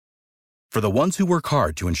For the ones who work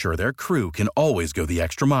hard to ensure their crew can always go the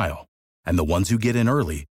extra mile, and the ones who get in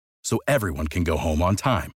early so everyone can go home on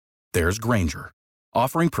time, there's Grainger,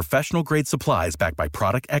 offering professional-grade supplies backed by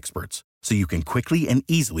product experts so you can quickly and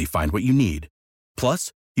easily find what you need.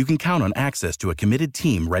 Plus, you can count on access to a committed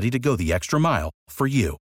team ready to go the extra mile for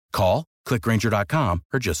you. Call, click Grainger.com,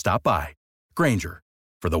 or just stop by. Grainger,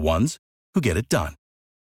 for the ones who get it done.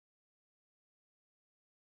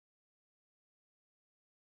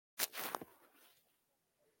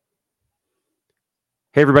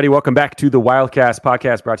 Hey, everybody. Welcome back to the Wildcast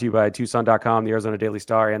podcast brought to you by Tucson.com, the Arizona Daily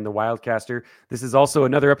Star, and the Wildcaster. This is also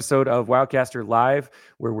another episode of Wildcaster Live,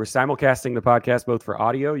 where we're simulcasting the podcast both for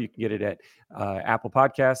audio. You can get it at Apple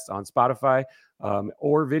Podcasts, on Spotify,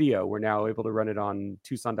 or video. We're now able to run it on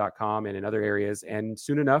Tucson.com and in other areas. And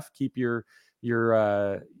soon enough, keep your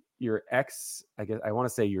X, I guess I want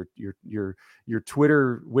to say your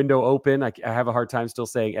Twitter window open. I have a hard time still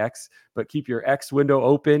saying X, but keep your X window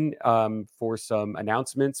open for some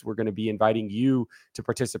announcements. We're going to be inviting you to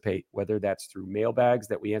participate, whether that's through mailbags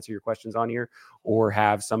that we answer your questions on here, or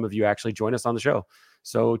have some of you actually join us on the show.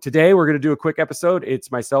 So today we're going to do a quick episode. It's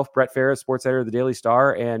myself, Brett Fera, sports editor of the Daily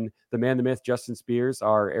Star, and the man, the myth, Justin Spears,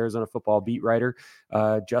 our Arizona football beat writer.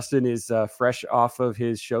 Justin is fresh off of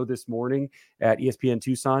his show this morning at ESPN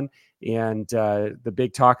Tucson, and the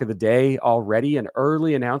big talk of the day already, an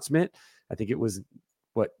early announcement. I think it was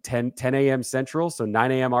 10 a.m. Central, so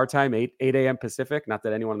 9 a.m. our time, 8 a.m. Pacific. Not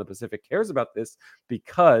that anyone in the Pacific cares about this,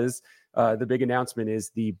 because the big announcement is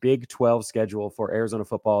the Big 12 schedule for Arizona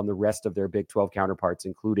football and the rest of their Big 12 counterparts,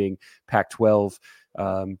 including Pac-12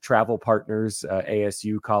 travel partners,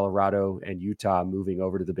 ASU, Colorado, and Utah, moving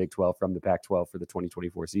over to the Big 12 from the Pac-12 for the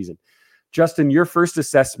 2024 season. Justin, your first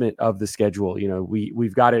assessment of the schedule,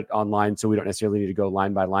 we've got it online, so we don't necessarily need to go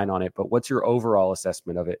line by line on it, but what's your overall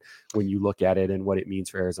assessment of it when you look at it and what it means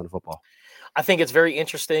for Arizona football? I think it's very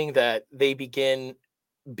interesting that they begin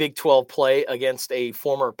Big 12 play against a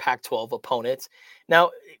former Pac-12 opponent.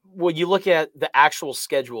 Now, when you look at the actual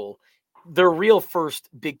schedule, their real first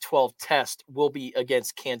Big 12 test will be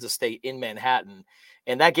against Kansas State in Manhattan.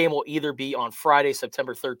 And that game will either be on Friday,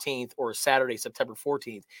 September 13th, or Saturday, September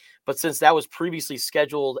 14th. But since that was previously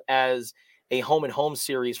scheduled as a home-and-home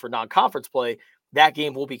series for non-conference play, that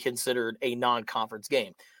game will be considered a non-conference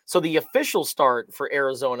game. So the official start for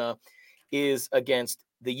Arizona is against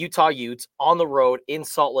the Utah Utes on the road in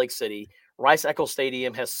Salt Lake City. Rice-Eccles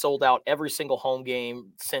Stadium has sold out every single home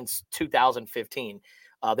game since 2015.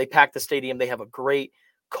 They packed the stadium. They have a great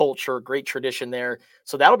culture, great tradition there.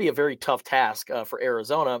 So that'll be a very tough task for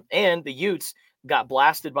Arizona. And the Utes got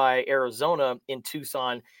blasted by Arizona in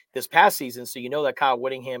Tucson this past season. So you know that Kyle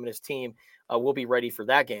Whittingham and his team will be ready for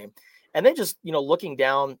that game. And then just, looking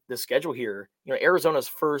down the schedule here, Arizona's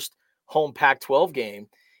first home Pac-12 game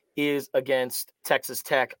is against Texas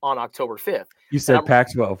Tech on October 5th. You said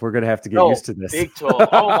Pac-12. We're going to have to get used to this. Big 12.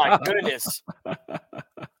 Oh, my goodness.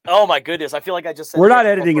 Oh, my goodness. I feel like I just said we're not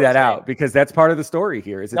editing that out, because that's part of the story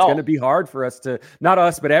here. It's going to be hard for us to, not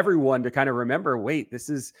us, but everyone, to kind of remember, wait, this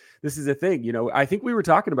is a thing. I think we were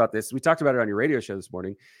talking about this. We talked about it on your radio show this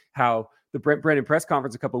morning, how the Brent Brennan press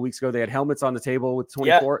conference a couple of weeks ago, they had helmets on the table with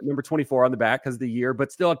number 24 on the back because of the year, but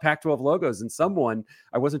still had Pac-12 logos. And someone,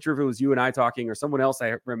 I wasn't sure if it was you and I talking or someone else,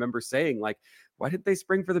 I remember saying, like, why didn't they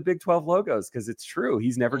spring for the Big 12 logos? Because it's true.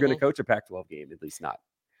 He's never going to coach a Pac-12 game, at least not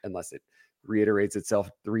unless it reiterates itself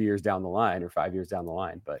 3 years down the line or 5 years down the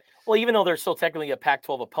line. But even though they're still technically a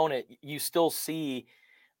Pac-12 opponent, you still see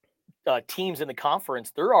teams in the conference,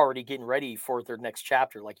 they're already getting ready for their next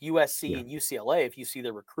chapter, like USC and UCLA. If you see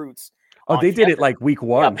the recruits, they did it like week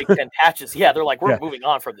one. Big Ten patches. Yeah, they're like, we're moving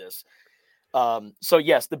on from this. So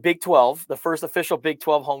yes, the Big 12, the first official Big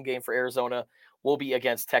 12 home game for Arizona will be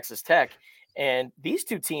against Texas Tech. And these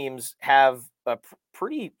two teams have a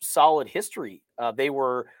pretty solid history. They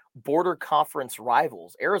were border conference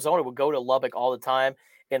rivals. Arizona would go to Lubbock all the time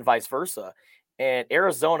and vice versa. And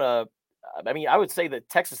Arizona, I would say that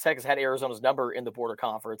Texas Tech has had Arizona's number in the border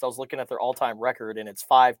conference. I was looking at their all-time record, and it's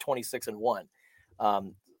 5-26-1.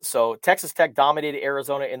 So Texas Tech dominated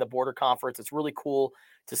Arizona in the border conference. It's really cool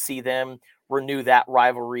to see them renew that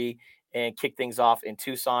rivalry and kick things off in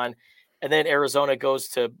Tucson. And then Arizona goes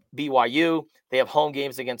to BYU. They have home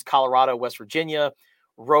games against Colorado, West Virginia,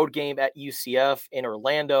 road game at UCF in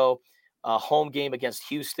Orlando, home game against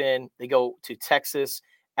Houston. They go to Texas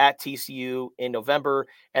at TCU in November,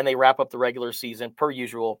 and they wrap up the regular season, per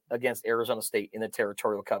usual, against Arizona State in the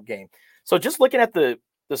Territorial Cup game. So just looking at the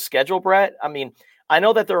schedule, Brett, I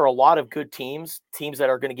know that there are a lot of good teams that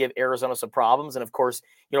are going to give Arizona some problems. And of course,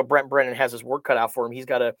 Brent Brennan has his work cut out for him. He's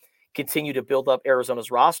got to continue to build up Arizona's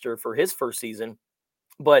roster for his first season.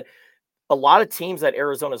 But a lot of teams that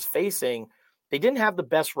Arizona's facing, they didn't have the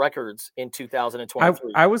best records in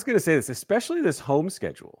 2023. I was going to say this, especially this home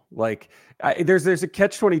schedule. Like, there's a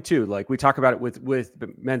catch-22. Like we talk about it with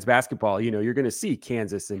men's basketball. You're going to see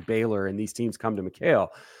Kansas and Baylor and these teams come to McHale.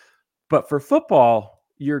 But for football,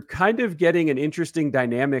 you're kind of getting an interesting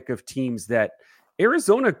dynamic of teams that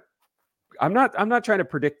Arizona. I'm not trying to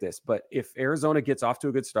predict this, but if Arizona gets off to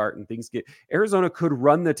a good start and Arizona could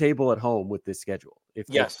run the table at home with this schedule. If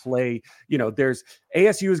they play, there's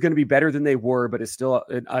ASU is going to be better than they were, but it's still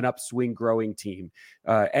an upswing growing team.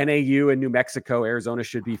 NAU and New Mexico, Arizona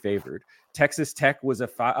should be favored. Texas Tech was a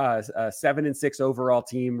 7-6 overall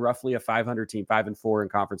team, roughly a 500 team, 5-4 in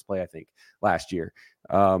conference play, I think, last year.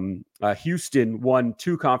 Houston won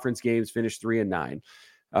 2 conference games, finished 3-9.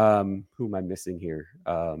 Who am I missing here?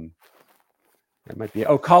 That might be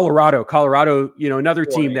Colorado. Another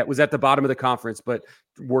team that was at the bottom of the conference, but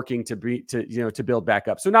working to build back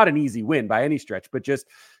up. So not an easy win by any stretch, but just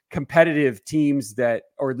competitive teams that,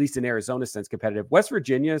 or at least in Arizona sense, competitive. West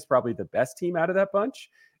Virginia is probably the best team out of that bunch,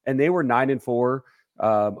 and they were 9-4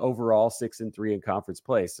 overall, 6-3 in conference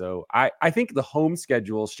play. So I think the home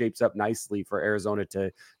schedule shapes up nicely for Arizona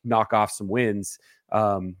to knock off some wins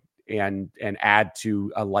and add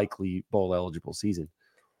to a likely bowl eligible season.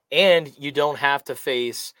 And you don't have to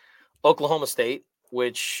face Oklahoma State,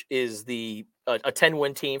 which is a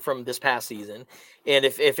 10-win team from this past season. And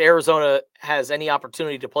if Arizona has any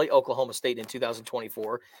opportunity to play Oklahoma State in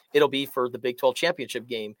 2024, it'll be for the Big 12 championship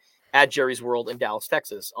game at Jerry's World in Dallas,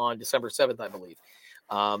 Texas on December 7th, I believe.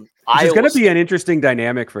 It's going to be an interesting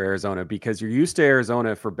dynamic for Arizona because you're used to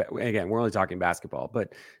Arizona again, we're only talking basketball,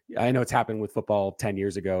 but I know it's happened with football 10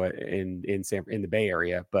 years ago in the Bay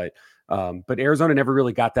Area, but Arizona never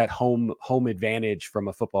really got that home advantage from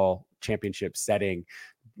a football championship setting.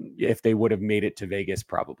 If they would have made it to Vegas,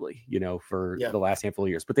 probably, for the last handful of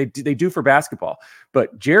years, but they do for basketball.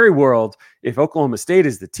 But Jerry World, if Oklahoma State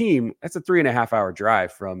is the team, that's a 3.5-hour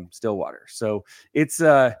drive from Stillwater. So it's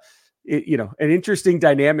an interesting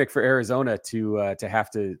dynamic for Arizona to have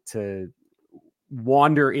to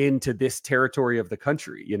wander into this territory of the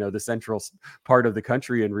country, the central part of the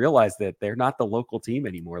country, and realize that they're not the local team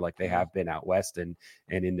anymore like they have been out west and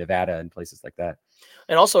in Nevada and places like that.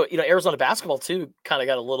 And also, Arizona basketball too kind of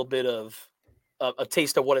got a little bit of a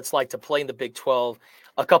taste of what it's like to play in the Big 12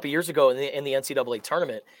 a couple years ago in the NCAA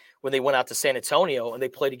tournament when they went out to San Antonio and they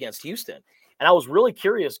played against Houston. And I was really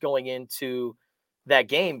curious going into that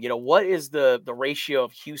game, what is the ratio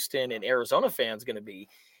of Houston and Arizona fans going to be?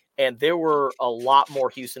 And there were a lot more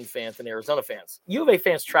Houston fans than Arizona fans. U of A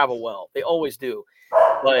fans travel well. They always do.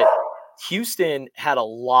 But Houston had a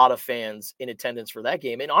lot of fans in attendance for that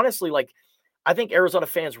game. And honestly, I think Arizona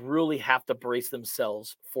fans really have to brace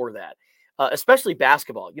themselves for that, especially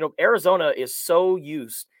basketball. Arizona is so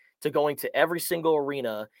used to going to every single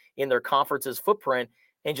arena in their conference's footprint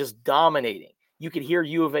and just dominating. You could hear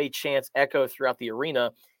U of A chants echo throughout the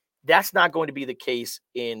arena. That's not going to be the case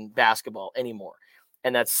in basketball anymore.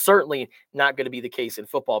 And that's certainly not going to be the case in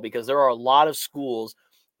football because there are a lot of schools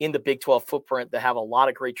in the Big 12 footprint that have a lot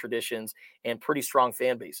of great traditions and pretty strong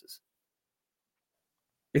fan bases.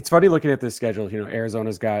 It's funny looking at this schedule.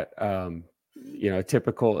 Arizona's got, a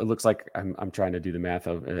typical, it looks like I'm trying to do the math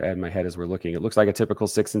in my head as we're looking. It looks like a typical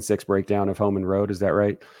 6-6 breakdown of home and road. Is that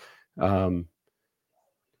right?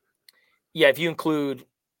 Yeah. If you include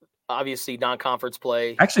obviously non-conference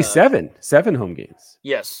play, actually seven home games.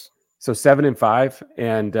 Yes. So 7-5.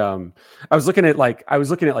 And I was looking at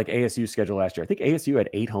ASU's schedule last year. I think ASU had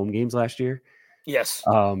 8 home games last year. Yes.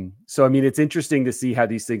 So, I mean, it's interesting to see how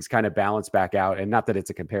these things kind of balance back out, and not that it's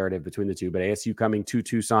a comparative between the two, but ASU coming to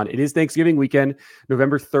Tucson. It is Thanksgiving weekend.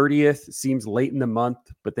 November 30th seems late in the month,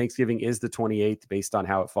 but Thanksgiving is the 28th based on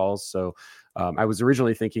how it falls. So I was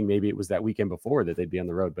originally thinking maybe it was that weekend before that they'd be on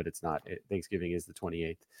the road, but it's not. Thanksgiving is the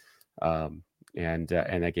 28th. And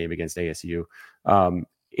that game against ASU.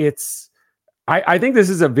 I think this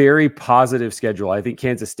is a very positive schedule. I think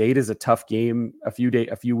Kansas State is a tough game a few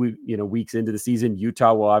weeks into the season.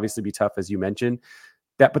 Utah will obviously be tough, as you mentioned.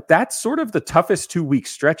 But that's sort of the toughest 2-week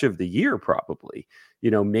stretch of the year, probably.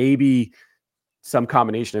 Maybe some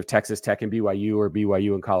combination of Texas Tech and BYU, or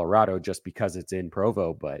BYU and Colorado, just because it's in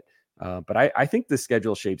Provo. But I think the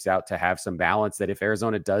schedule shapes out to have some balance, that if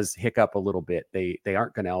Arizona does hiccup a little bit, they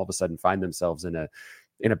aren't going to all of a sudden find themselves in a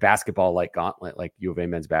basketball like gauntlet like U of A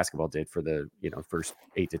men's basketball did for the first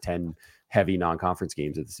 8 to 10 heavy non-conference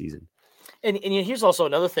games of the season. And here's also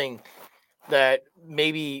another thing that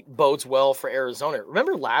maybe bodes well for Arizona.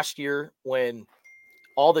 Remember last year when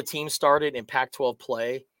all the teams started in Pac-12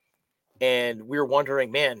 play and we were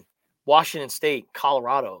wondering, man, Washington State,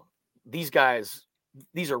 Colorado, these guys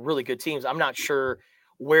these are really good teams. I'm not sure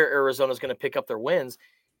where Arizona is going to pick up their wins.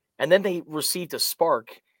 And then they received a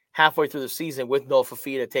spark halfway through the season with Noah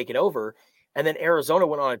Fafita taking over. And then Arizona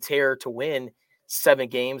went on a tear to win 7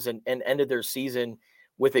 games and ended their season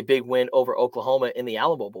with a big win over Oklahoma in the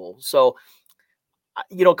Alamo Bowl. So,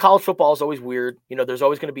 college football is always weird. There's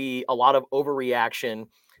always going to be a lot of overreaction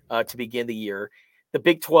to begin the year. The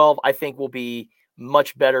Big 12, I think, will be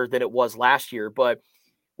much better than it was last year. But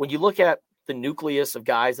when you look at the nucleus of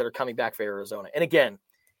guys that are coming back for Arizona, and again,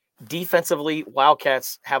 defensively,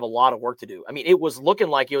 Wildcats have a lot of work to do. I mean, it was looking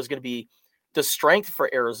like it was going to be the strength for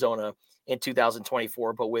Arizona in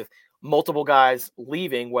 2024, but with multiple guys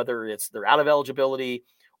leaving, whether it's they're out of eligibility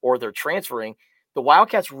or they're transferring, the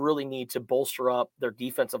Wildcats really need to bolster up their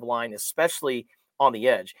defensive line, especially on the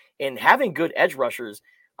edge. And having good edge rushers,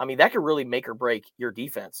 I mean, that could really make or break your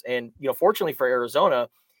defense. And, fortunately for Arizona,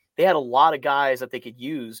 they had a lot of guys that they could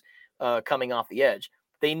use coming off the edge.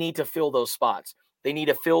 They need to fill those spots. They need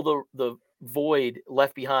to fill the void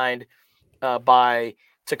left behind by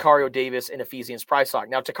Takario Davis and Ephesians Prysock.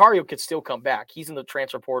 Now, Takario could still come back. He's in the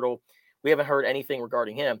transfer portal. We haven't heard anything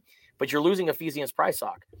regarding him. But you're losing Ephesians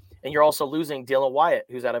Prysock. And you're also losing Dylan Wyatt,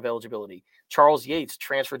 who's out of eligibility. Charles Yates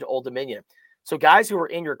transferred to Old Dominion. So guys who are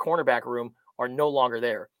in your cornerback room are no longer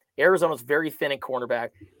there. Arizona's very thin at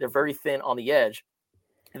cornerback. They're very thin on the edge.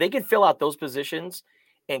 They can fill out those positions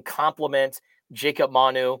and complement Jacob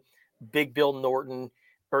Manu, Big Bill Norton,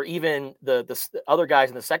 or even the other guys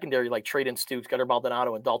in the secondary like Traden Stoops, Gunnar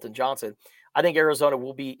Maldonado, and Dalton Johnson. I think Arizona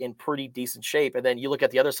will be in pretty decent shape. And then you look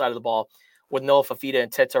at the other side of the ball with Noah Fafita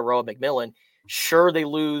and Tetairoa McMillan. Sure, they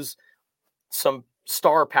lose some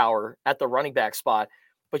star power at the running back spot,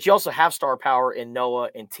 but you also have star power in Noah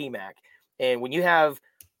and T-Mac. And when you have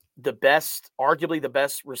arguably the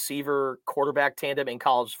best receiver quarterback tandem in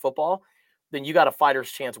college football, then you got a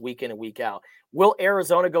fighter's chance week in and week out. Will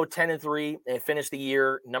Arizona go 10-3 and finish the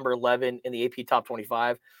year number 11 in the AP Top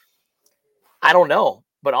 25? I don't know.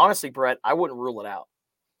 But honestly, Brett, I wouldn't rule it out.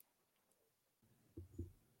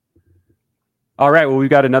 All right. Well, we've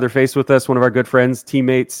got another face with us, one of our good friends,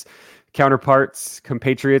 teammates, counterparts,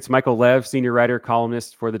 compatriots, Michael Lev, senior writer,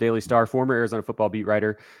 columnist for the Daily Star, former Arizona football beat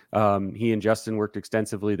writer. He and Justin worked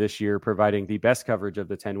extensively this year, providing the best coverage of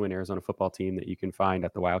the 10-win Arizona football team that you can find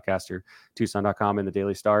at the Wildcast or Tucson.com and the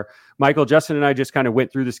Daily Star. Michael, Justin, and I just kind of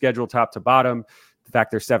went through the schedule top to bottom, the fact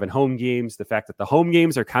there's 7 home games, the fact that the home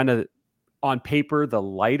games are kind of on paper, the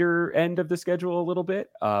lighter end of the schedule a little bit,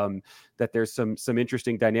 that there's some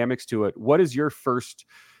interesting dynamics to it. What is your first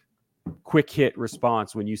quick hit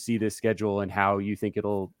response when you see this schedule and how you think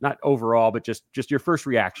it'll, not overall, but just your first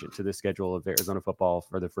reaction to the schedule of Arizona football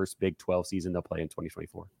for the first Big 12 season they'll play in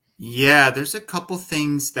 2024? Yeah, there's a couple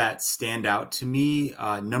things that stand out to me.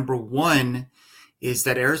 Number one is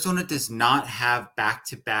that Arizona does not have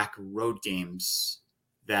back-to-back road games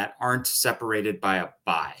that aren't separated by a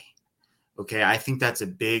bye. Okay, I think that's a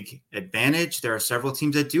big advantage. There are several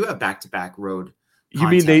teams that do have back-to-back road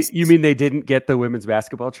contests. You mean they didn't get the women's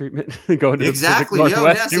basketball treatment going to exactly. the Pacific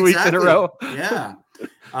Northwest 2 weeks in a row? Yeah.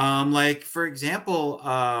 Like, for example,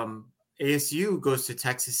 ASU goes to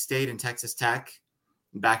Texas State and Texas Tech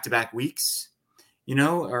back-to-back weeks,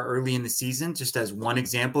 or early in the season, just as one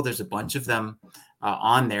example. There's a bunch of them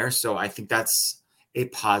on there. So I think that's a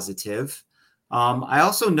positive. I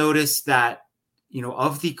also noticed that,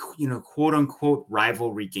 of the, quote unquote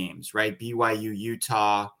rivalry games, right? BYU,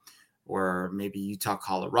 Utah, or maybe Utah,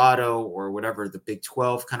 Colorado, or whatever the Big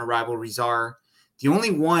 12 kind of rivalries are. The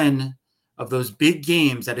only one of those big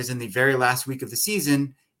games that is in the very last week of the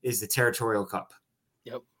season is the Territorial Cup.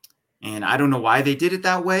 Yep. And I don't know why they did it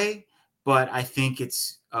that way, but I think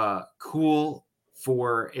it's cool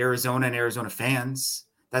for Arizona and Arizona fans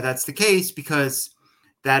that that's the case, because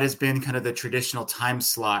that has been kind of the traditional time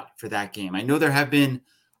slot for that game. I know there have been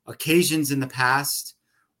occasions in the past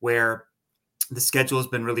where the schedule has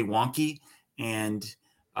been really wonky and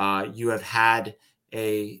you have had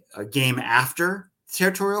a game after the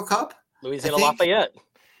Territorial Cup. Louisiana Lafayette.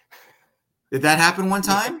 Did that happen one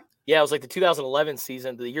time? Yeah, it was like the 2011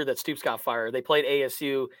 season, the year that Stoops got fired. They played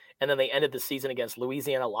ASU, and then they ended the season against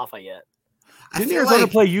Louisiana Lafayette. Didn't Arizona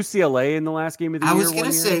play UCLA in the last game of the year? I was going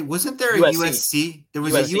to say, wasn't there a USC? There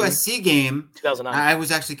was a USC game. 2009. I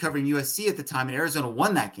was actually covering USC at the time, and Arizona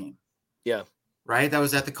won that game. Yeah. Right? That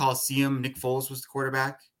was at the Coliseum. Nick Foles was the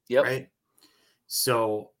quarterback. Yep. Right?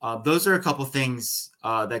 So those are a couple things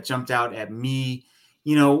that jumped out at me.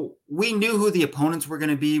 We knew who the opponents were going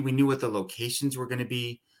to be. We knew what the locations were going to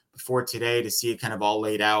be before today. To see it kind of all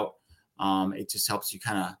laid out, it just helps you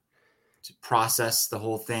kind of to process the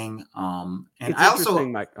whole thing. And It's I also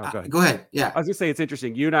interesting, Mike. Oh, go ahead. Yeah. I was gonna say it's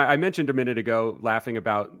interesting. You and I mentioned a minute ago laughing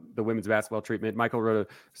about the women's basketball treatment. Michael wrote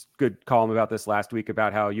a good column about this last week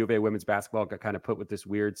about how U of A women's basketball got kind of put with this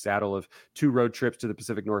weird saddle of 2 road trips to the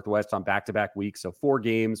Pacific Northwest on back-to-back weeks. So 4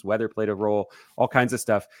 games, weather played a role, all kinds of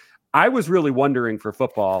stuff. I was really wondering for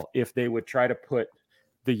football if they would try to put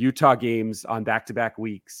the Utah games on back-to-back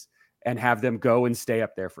weeks and have them go and stay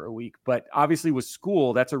up there for a week. But obviously with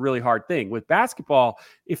school, that's a really hard thing. With basketball,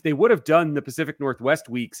 if they would have done the Pacific Northwest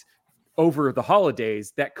weeks over the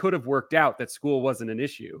holidays, that could have worked out that school wasn't an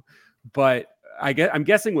issue. But I'm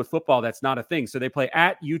guessing with football, that's not a thing. So they play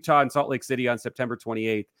at Utah and Salt Lake City on September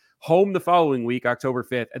 28th, home the following week, October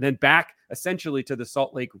 5th, and then back essentially to the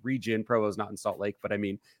Salt Lake region. Provo's not in Salt Lake, but I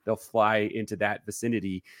mean, they'll fly into that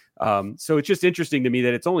vicinity. So it's just interesting to me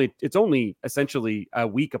that it's only essentially a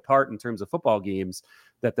week apart in terms of football games,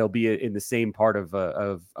 that they'll be in the same part of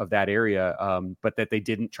that area, but that they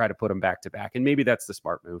didn't try to put them back to back. And maybe that's the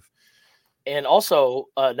smart move. And also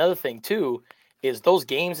another thing too, is those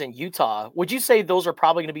games in Utah. Would you say those are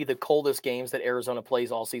probably going to be the coldest games that Arizona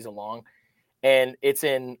plays all season long? And it's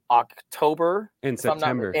in October, in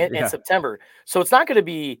September, in September. So it's not going to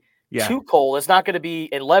be too cold. It's not going to be,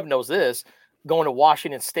 and Lev knows this, going to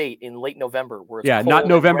Washington State in late November, where it's cold not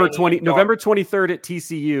November and rainy 20, November 23rd at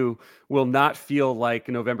TCU will not feel like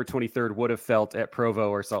November 23rd would have felt at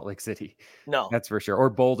Provo or Salt Lake City. No, that's for sure,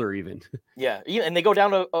 or Boulder even. Yeah, and they go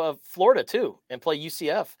down to Florida too and play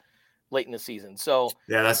UCF late in the season. So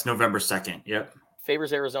yeah, that's November 2nd. Yep,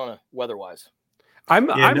 favors Arizona weather-wise. I'm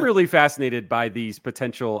really fascinated by these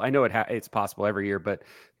potential. I know it's possible every year, but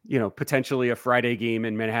potentially a Friday game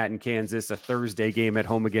in Manhattan, Kansas, a Thursday game at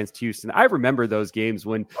home against Houston. I remember those games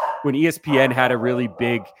when ESPN had a really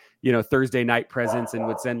big, Thursday night presence and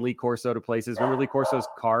would send Lee Corso to places. Remember Lee Corso's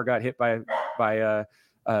car got hit by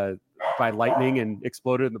lightning and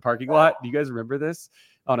exploded in the parking lot? Do you guys remember this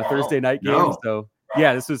on a Thursday night game? No. So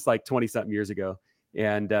yeah, this was like 20 something years ago.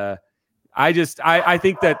 And, I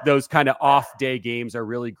think that those kind of off day games are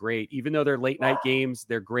really great. Even though they're late night games,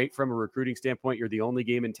 they're great from a recruiting standpoint. You're the only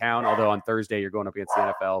game in town, although on Thursday you're going up against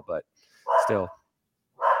the NFL, but still.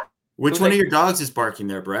 Which one of your dogs is barking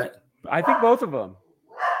there, Brett? I think both of them.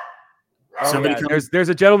 Somebody there's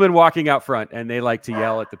a gentleman walking out front, and they like to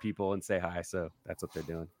yell at the people and say hi. So that's what they're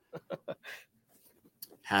doing.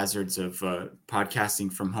 Hazards of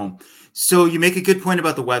podcasting from home. So you make a good point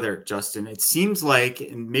about the weather, Justin. It seems like,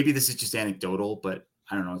 and maybe this is just anecdotal, but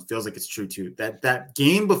I don't know, it feels like it's true too, that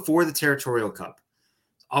game before the Territorial Cup,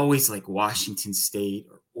 always like Washington State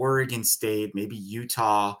or Oregon State, maybe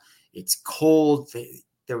Utah. It's cold.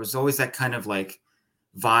 There was always that kind of like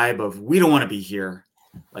vibe of, we don't want to be here.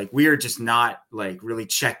 Like, we are just not like really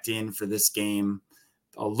checked in for this game.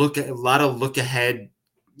 A lot of look ahead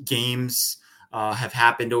games have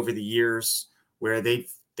happened over the years where they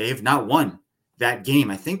have not won that game.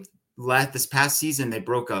 I think this past season they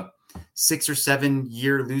broke a 6 or 7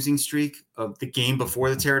 year losing streak of the game before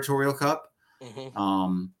the Territorial Cup.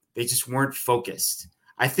 Mm-hmm. They just weren't focused.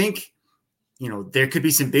 I think there could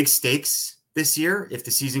be some big stakes this year if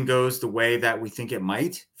the season goes the way that we think it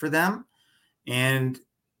might for them. And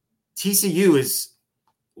TCU is,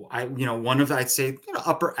 one of the, I'd say,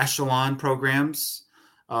 upper echelon programs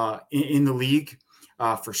in the league,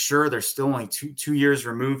 for sure. They're still only two years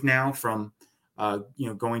removed now from,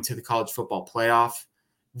 going to the college football playoff.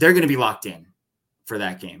 They're going to be locked in for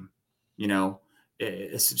that game,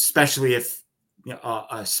 especially if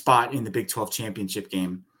a spot in the Big 12 championship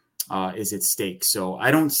game is at stake. So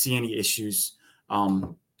I don't see any issues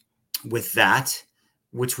with that,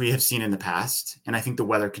 which we have seen in the past. And I think the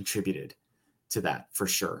weather contributed to that for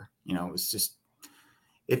sure.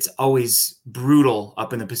 It's always brutal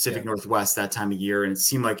up in the Pacific Northwest that time of year. And it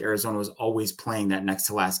seemed like Arizona was always playing that next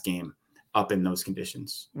to last game up in those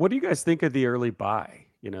conditions. What do you guys think of the early bye?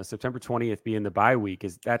 September 20th being the bye week,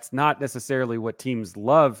 that's not necessarily what teams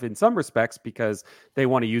love in some respects, because they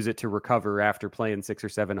want to use it to recover after playing 6 or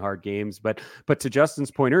 7 hard games. But to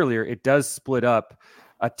Justin's point earlier, it does split up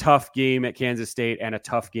a tough game at Kansas State and a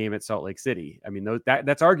tough game at Salt Lake City. I mean,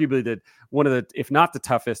 that's arguably one of the, if not the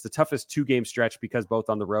toughest 2-game stretch, because both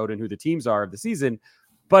on the road and who the teams are of the season.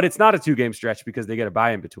 But it's not a 2-game stretch because they get a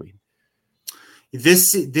bye in between.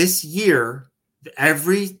 This year,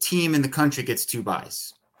 every team in the country gets 2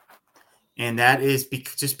 byes. And that is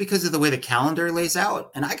just because of the way the calendar lays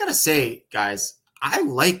out. And I got to say, guys, I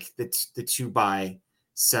like the 2-bye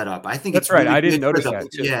setup. I think that's it's really right. I didn't notice that.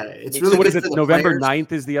 Yeah, it's really what good is it? November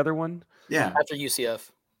 9th is the other one. Yeah, after UCF.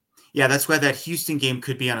 Yeah, that's why that Houston game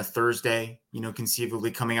could be on a Thursday.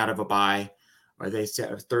 Conceivably coming out of a bye, or they say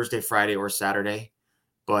Thursday, Friday, or Saturday.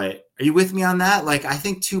 But are you with me on that? Like, I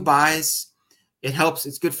think 2 buys, it helps.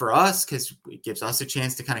 It's good for us because it gives us a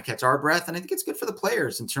chance to kind of catch our breath. And I think it's good for the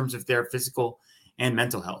players in terms of their physical and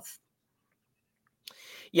mental health.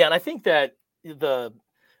 Yeah, and I think that the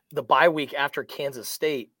bye week after Kansas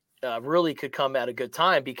State really could come at a good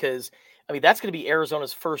time because, I mean, that's going to be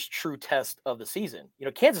Arizona's first true test of the season. You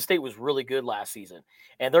know, Kansas State was really good last season,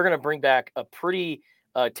 and they're going to bring back a pretty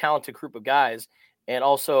talented group of guys. And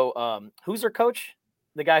also, who's their coach?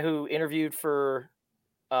 The guy who interviewed for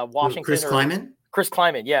Washington. Chris Kleiman? Chris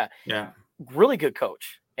Kleiman, yeah. Yeah. Really good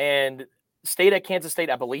coach. And stayed at Kansas State.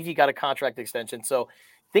 I believe he got a contract extension. So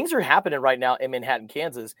things are happening right now in Manhattan,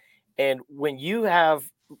 Kansas. And when you have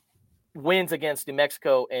wins against New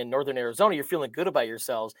Mexico and Northern Arizona, you're feeling good about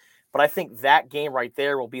yourselves. But I think that game right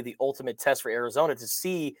there will be the ultimate test for Arizona to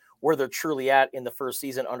see where they're truly at in the first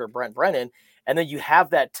season under Brent Brennan. And then you have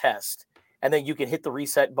that test. And then you can hit the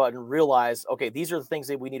reset button, realize, okay, these are the things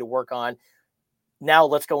that we need to work on. Now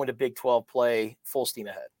let's go into Big 12 play full steam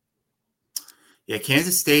ahead. Yeah,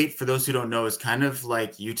 Kansas State, for those who don't know, is kind of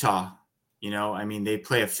like Utah. You know, I mean, they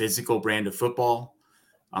play a physical brand of football.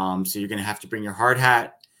 So you're going to have to bring your hard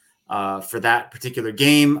hat for that particular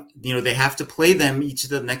game. You know, they have to play them each of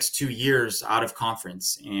the next 2 years out of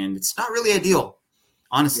conference. And it's not really ideal,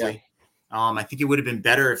 honestly. Yeah. I think it would have been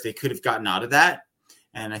better if they could have gotten out of that.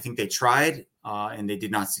 And I think they tried and they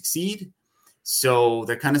did not succeed. So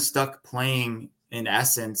they're kind of stuck playing, in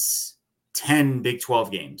essence, 10 Big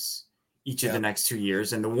 12 games each of the next 2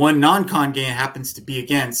 years. And the one non-con game happens to be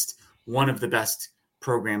against one of the best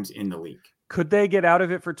programs in the league. Could they get out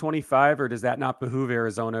of it for 25, or does that not behoove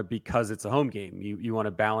Arizona because it's a home game? You want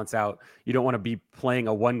to balance out. You don't want to be playing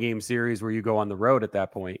a 1-game series where you go on the road at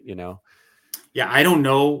that point, you know? Yeah, I don't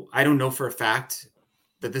know. I don't know for a fact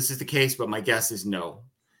that this is the case, but my guess is no.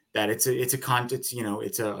 That it's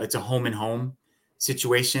a home and home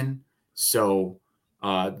situation. So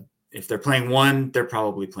if they're playing one, they're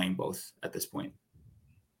probably playing both at this point.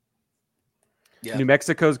 Yeah. New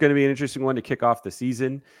Mexico is going to be an interesting one to kick off the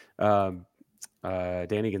season.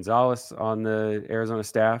 Danny Gonzalez on the Arizona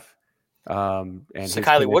staff. And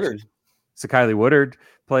Kylie Woodard. Kylie Woodard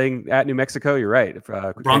playing at New Mexico. You're right.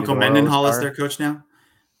 Bronco Mendenhall is their coach now.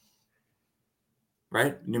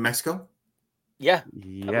 Right? New Mexico? Yeah.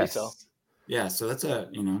 Yes. So. Yeah. So that's a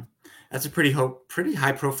pretty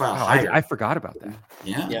high profile hire. I forgot about that.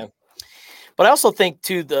 Yeah. Yeah. But I also think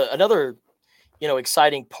too, another,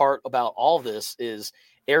 exciting part about all of this is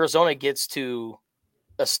Arizona gets to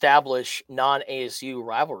establish non-ASU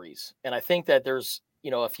rivalries. And I think that there's,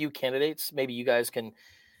 a few candidates, maybe you guys can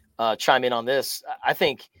chime in on this. I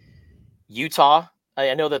think Utah,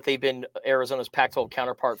 I know that they've been Arizona's Pac-12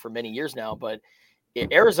 counterpart for many years now, but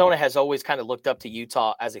Arizona has always kind of looked up to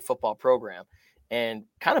Utah as a football program and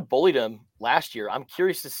kind of bullied them last year. I'm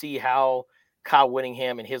curious to see how Kyle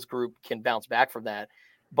Whittingham and his group can bounce back from that.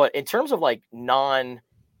 But in terms of like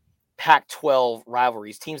non-Pac-12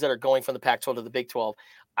 rivalries, teams that are going from the Pac-12 to the Big 12,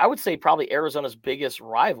 I would say probably Arizona's biggest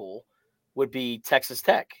rival would be Texas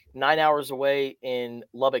Tech. 9 hours away in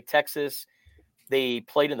Lubbock, Texas. They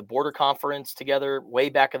played in the Border Conference together way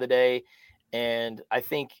back in the day. And I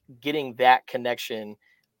think getting that connection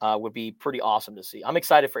would be pretty awesome to see. I'm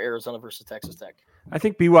excited for Arizona versus Texas Tech. I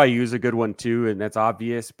think BYU is a good one too, and that's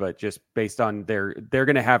obvious. But just based on they're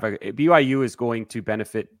going to have BYU is going to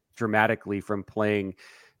benefit dramatically from playing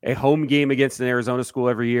a home game against an Arizona school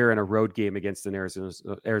every year and a road game against an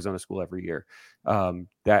Arizona school every year.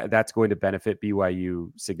 That's going to benefit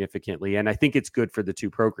BYU significantly. And I think it's good for the two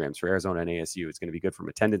programs, for Arizona and ASU. It's going to be good from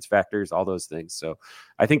attendance factors, all those things. So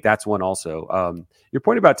I think that's one also. Your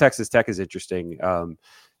point about Texas Tech is interesting.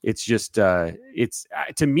 It's just, it's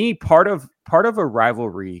to me, part of a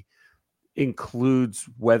rivalry includes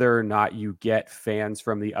whether or not you get fans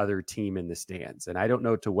from the other team in the stands. And I don't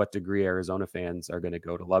know to what degree Arizona fans are going to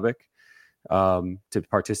go to Lubbock to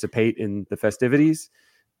participate in the festivities.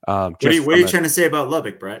 What are you trying to say about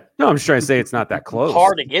Lubbock, Brett? No, I'm just trying to say it's not that close.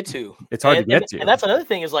 Hard to get to. It's hard to get to. And that's another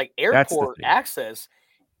thing is like airport access.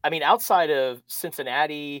 I mean, outside of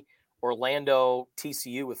Cincinnati, Orlando,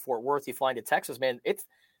 TCU with Fort Worth, you fly into Texas, man,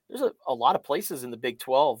 there's a lot of places in the Big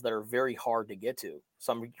 12 that are very hard to get to.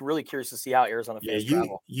 So I'm really curious to see how Arizona fans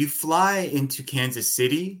travel. You fly into Kansas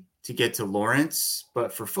City to get to Lawrence,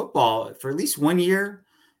 but for football, for at least 1 year,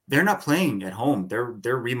 they're not playing at home.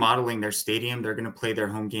 They're remodeling their stadium. They're going to play their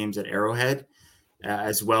home games at Arrowhead,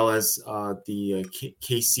 as well as the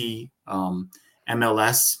KC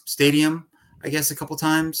MLS stadium, I guess, a couple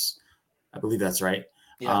times. I believe that's right.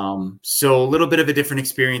 Yeah. So a little bit of a different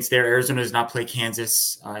experience there. Arizona does not play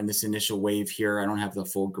Kansas in this initial wave here. I don't have the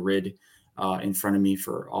full grid in front of me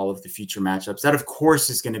for all of the future matchups. That, of course,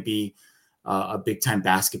 is going to be a big-time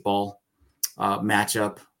basketball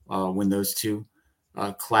matchup when those two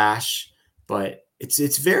clash. But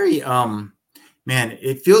it's very, man,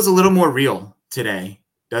 it feels a little more real today,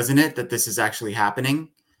 doesn't it, that this is actually happening?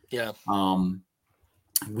 Yeah.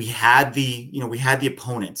 We had the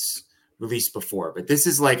opponents released before, but this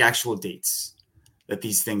is like actual dates that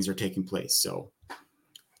these things are taking place. So,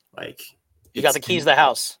 like, you got the keys to the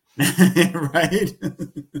house. Right.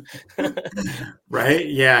 Right.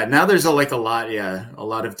 Yeah. Now there's a lot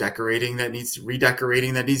of redecorating that needs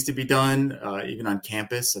to be done, even on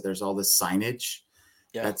campus. So there's all this signage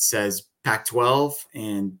that says Pac-12,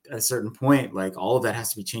 and at a certain point, like, all of that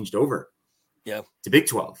has to be changed over to Big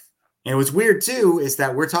 12. And what's weird too is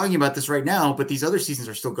that we're talking about this right now, but these other seasons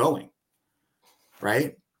are still going,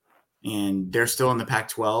 right? And they're still in the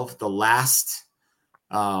Pac-12. The last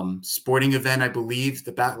sporting event, I believe,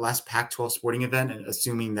 the last Pac-12 sporting event, and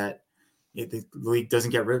assuming that the league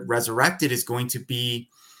doesn't get resurrected, is going to be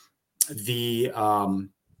the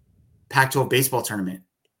Pac-12 baseball tournament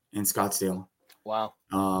in Scottsdale. Wow.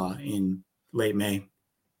 In late May.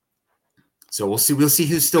 So we'll see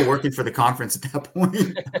who's still working for the conference at that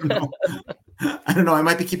point. I don't know. I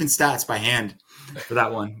might be keeping stats by hand for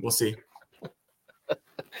that one. We'll see.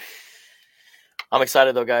 I'm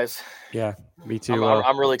excited though, guys. Yeah, me too.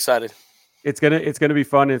 I'm really excited. It's gonna be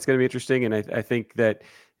fun. And it's gonna be interesting, and I think that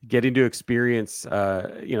getting to experience,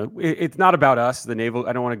 it's not about us, the navel.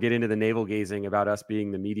 I don't want to get into the navel gazing about us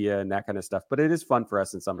being the media and that kind of stuff, but it is fun for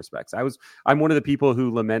us in some respects. I'm one of the people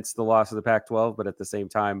who laments the loss of the Pac-12, but at the same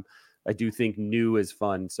time, I do think new is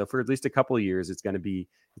fun. So for at least a couple of years, it's going to be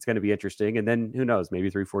interesting. And then who knows, maybe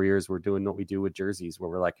 3-4 years, we're doing what we do with jerseys, where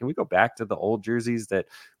we're like, can we go back to the old jerseys that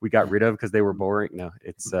we got rid of because they were boring? No,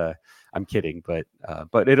 it's I'm kidding, but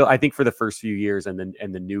I think for the first few years and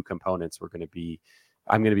the new components, I'm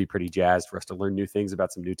going to be pretty jazzed for us to learn new things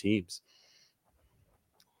about some new teams.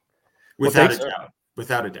 Without a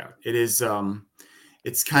doubt. It is,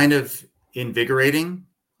 it's kind of invigorating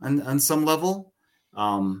on some level.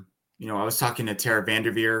 I was talking to Tara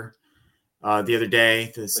Vanderveer the other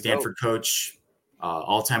day, the Stanford coach,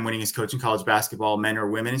 all-time winningest coach in college basketball, men or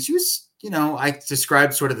women. And she was, I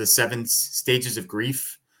described sort of the 7 stages of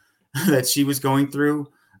grief that she was going through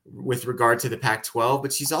with regard to the Pac-12,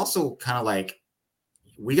 but she's also kind of like,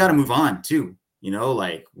 we got to move on too.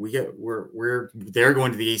 Like they're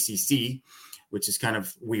going to the ACC, which is kind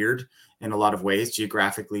of weird in a lot of ways,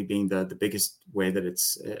 geographically being the biggest way that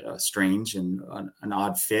it's strange and an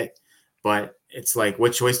odd fit. But it's like,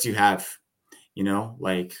 what choice do you have?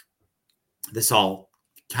 Like, this all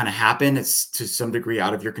kind of happened. It's to some degree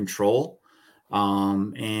out of your control.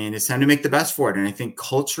 And it's time to make the best for it. And I think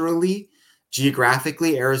culturally,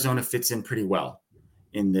 geographically, Arizona fits in pretty well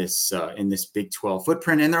in this Big 12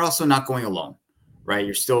 footprint. And they're also not going alone, right?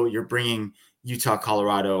 You're bringing Utah,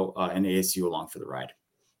 Colorado, and ASU along for the ride.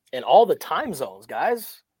 And all the time zones,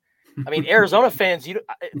 guys. I mean, Arizona fans,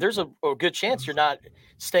 there's a good chance you're not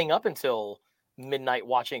staying up until midnight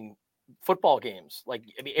watching football games. Like,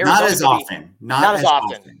 I mean, not as often.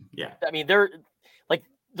 Yeah. I mean, they're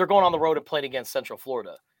going on the road and playing against Central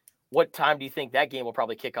Florida. What time do you think that game will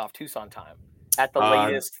probably kick off Tucson time? At the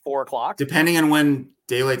latest 4:00? Depending on when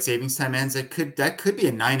daylight savings time ends, that could be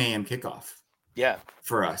a 9 a.m. kickoff. Yeah.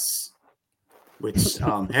 For us. Which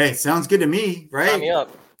hey, sounds good to me, right? Sign me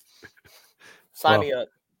up. Sign me up.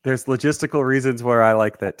 There's logistical reasons where I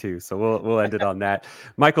like that too. So we'll end it on that.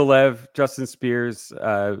 Michael Lev, Justin Spears,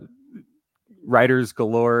 writers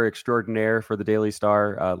galore extraordinaire for the Daily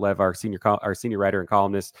Star. Lev, our senior writer and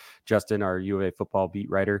columnist. Justin, our U of A football beat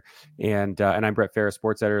writer, and I'm Brett Fera,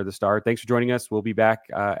 sports editor of the Star. Thanks for joining us. We'll be back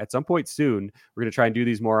at some point soon. We're going to try and do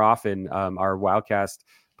these more often. Our Wildcast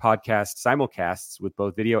podcast simulcasts with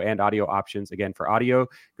both video and audio options. Again, for audio,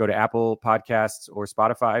 go to Apple Podcasts or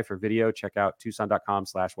Spotify. For video, check out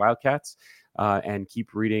tucson.com/wildcats and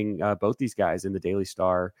keep reading both these guys in the Daily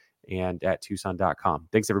Star and at tucson.com.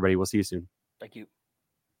 Thanks, everybody. We'll see you soon. Thank you.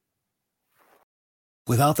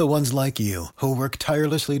 Without the ones like you who work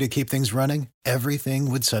tirelessly to keep things running, everything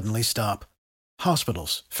would suddenly stop.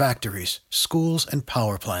 Hospitals, factories, schools, and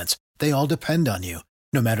power plants, they all depend on you.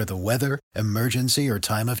 No matter the weather, emergency, or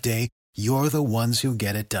time of day, you're the ones who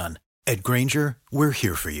get it done. At Grainger, we're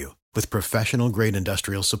here for you with professional-grade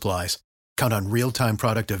industrial supplies. Count on real-time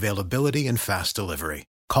product availability and fast delivery.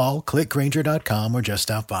 Call, click Grainger.com, or just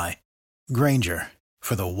stop by. Grainger,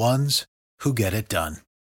 for the ones who get it done.